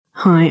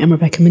Hi, I'm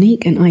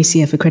rbccmnq, an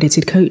ICF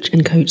accredited coach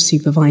and coach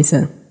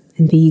supervisor,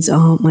 and these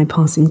are my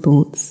passing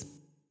thoughts.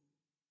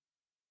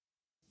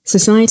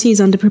 Society is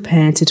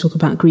underprepared to talk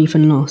about grief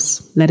and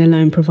loss, let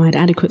alone provide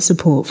adequate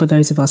support for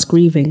those of us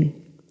grieving.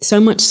 So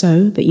much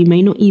so that you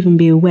may not even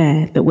be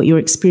aware that what you're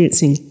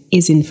experiencing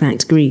is in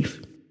fact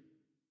grief.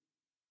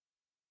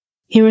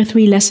 Here are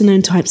 3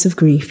 lesser-known types of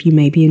grief you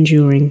may be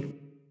enduring.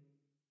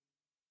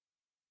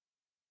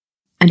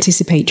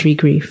 Anticipatory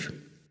grief.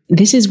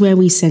 This is where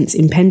we sense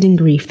impending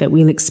grief that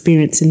we'll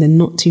experience in the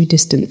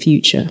not-too-distant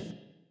future.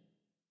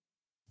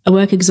 A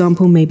work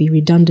example may be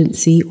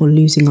redundancy or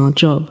losing our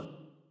job.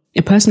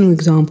 A personal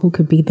example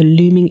could be the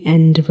looming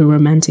end of a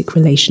romantic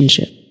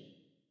relationship.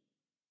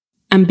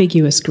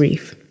 Ambiguous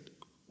grief.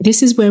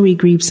 This is where we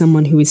grieve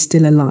someone who is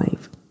still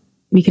alive.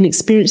 We can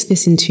experience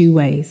this in 2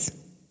 ways.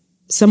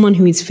 Someone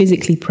who is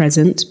physically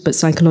present but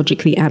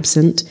psychologically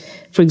absent,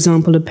 for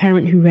example, a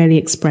parent who rarely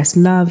expressed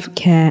love,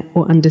 care,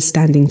 or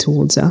understanding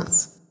towards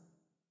us.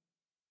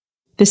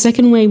 The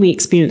second way we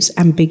experience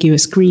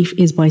ambiguous grief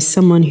is by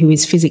someone who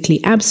is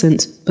physically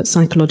absent but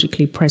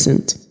psychologically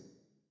present.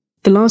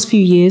 The last few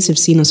years have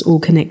seen us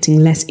all connecting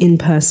less in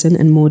person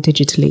and more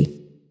digitally.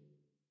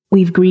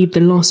 We've grieved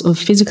the loss of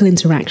physical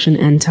interaction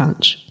and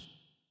touch.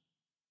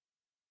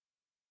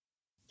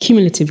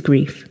 Cumulative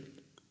grief.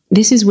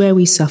 This is where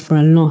we suffer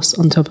a loss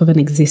on top of an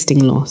existing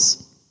loss.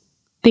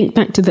 Think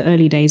back to the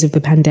early days of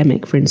the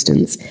pandemic, for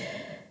instance.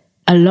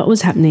 A lot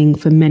was happening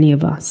for many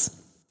of us.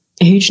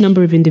 A huge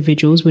number of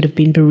individuals would have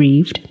been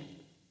bereaved.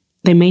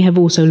 They may have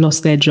also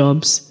lost their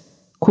jobs,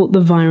 caught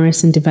the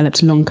virus and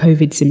developed long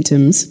COVID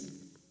symptoms.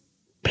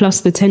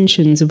 Plus, the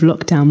tensions of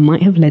lockdown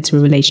might have led to a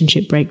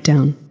relationship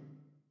breakdown.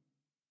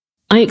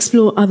 I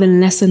explore other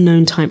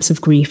lesser-known types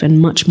of grief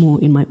and much more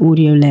in my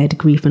audio-led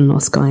grief and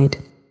loss guide.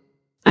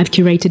 I've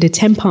curated a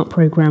 10-part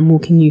program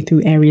walking you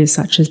through areas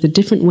such as the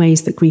different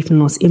ways that grief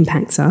and loss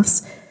impacts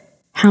us,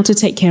 how to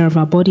take care of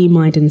our body,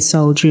 mind and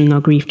soul during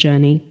our grief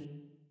journey,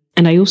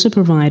 and I also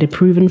provide a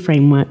proven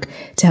framework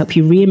to help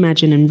you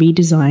reimagine and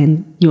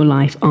redesign your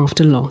life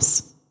after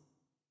loss.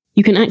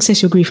 You can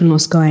access your grief and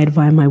loss guide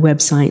via my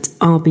website,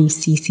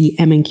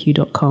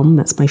 rbccmnq.com.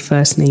 That's my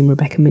first name,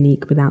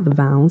 rbccmnq, without the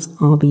vowels,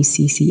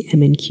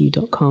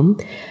 rbccmnq.com.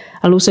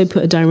 I'll also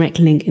put a direct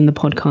link in the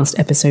podcast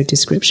episode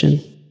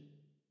description.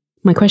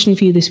 My question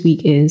for you this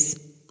week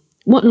is,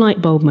 what light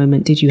bulb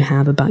moment did you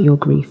have about your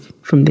grief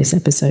from this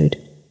episode?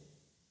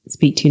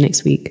 Speak to you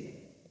next week.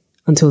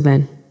 Until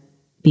then,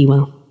 be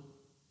well.